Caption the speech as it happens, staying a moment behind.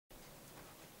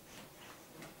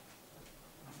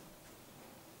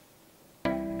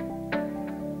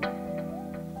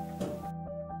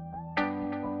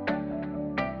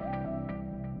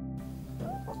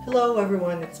Hello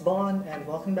everyone, it's Bon and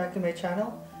welcome back to my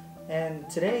channel. And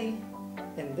today,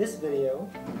 in this video,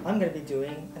 I'm going to be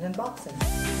doing an unboxing.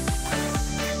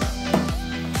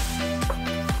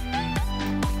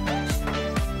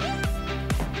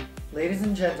 Ladies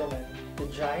and gentlemen, the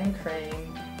Giant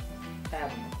Crane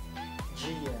M.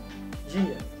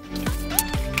 Zhiyun.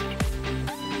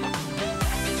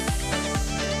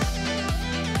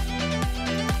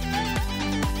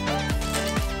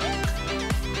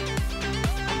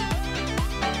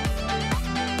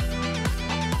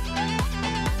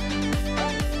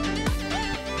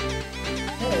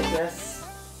 I guess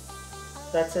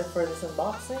that's it for this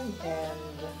unboxing, and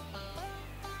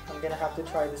I'm gonna have to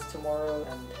try this tomorrow.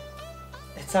 And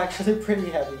it's actually pretty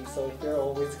heavy, so if you're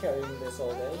always carrying this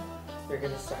all day, you're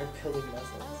gonna start building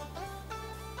muscles.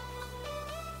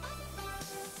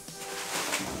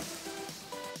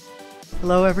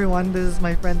 Hello everyone, this is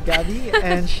my friend Gabi,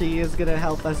 and she is gonna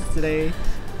help us today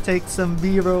take some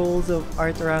B-rolls of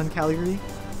art around Calgary,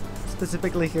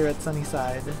 specifically here at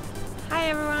Sunnyside. Hi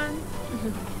everyone!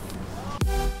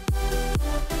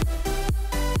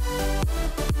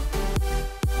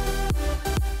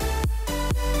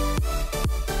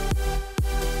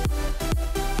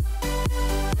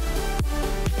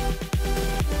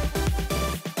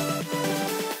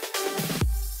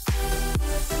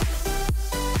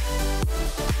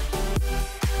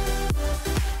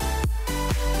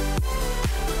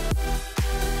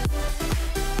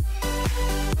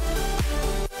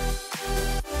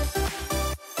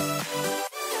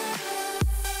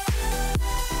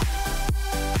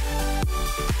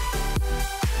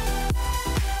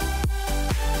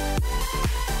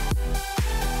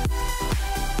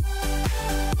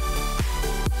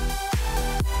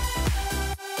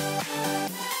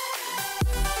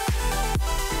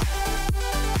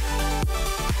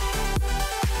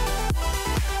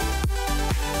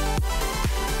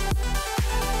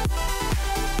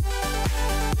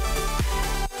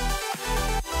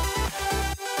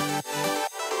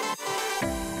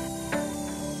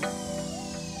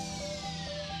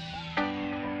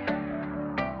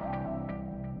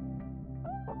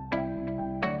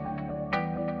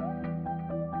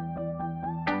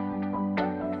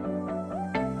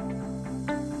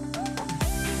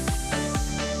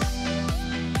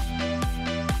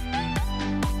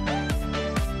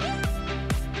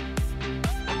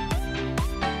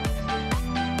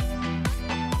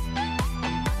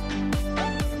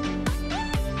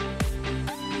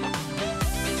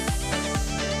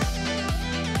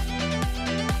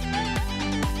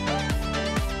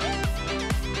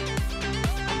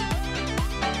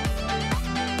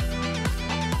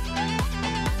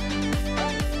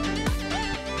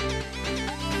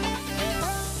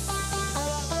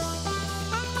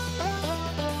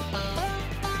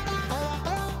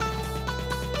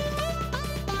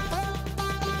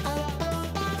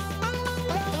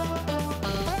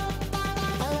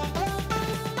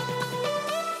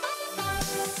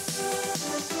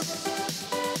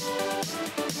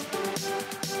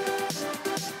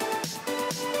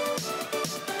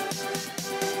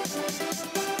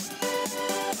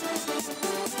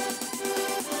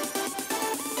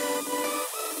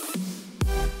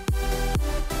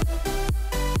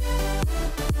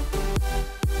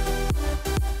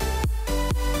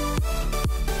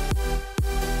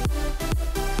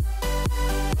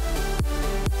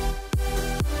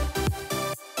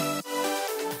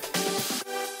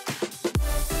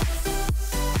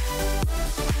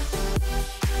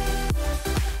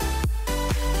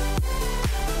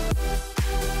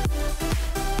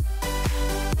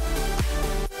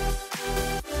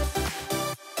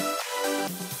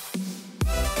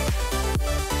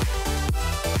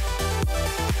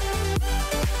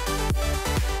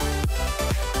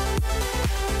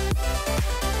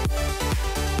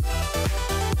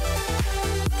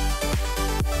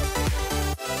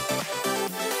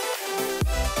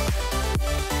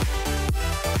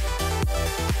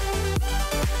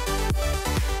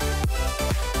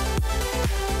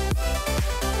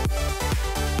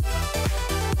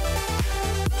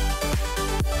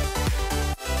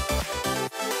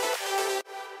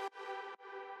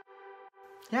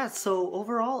 Yeah, so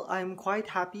overall, I'm quite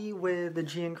happy with the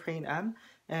Zhiyun Crane M,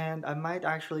 and I might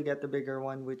actually get the bigger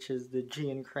one, which is the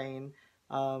Zhiyun Crane,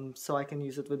 so I can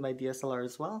use it with my DSLR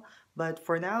as well. But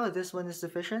for now, this one is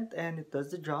sufficient, and it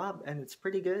does the job, and it's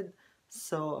pretty good,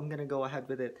 so I'm gonna go ahead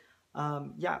with it.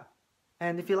 Yeah,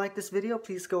 and if you like this video,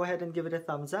 please go ahead and give it a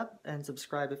thumbs up, and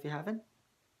subscribe if you haven't,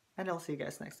 and I'll see you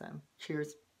guys next time.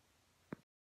 Cheers!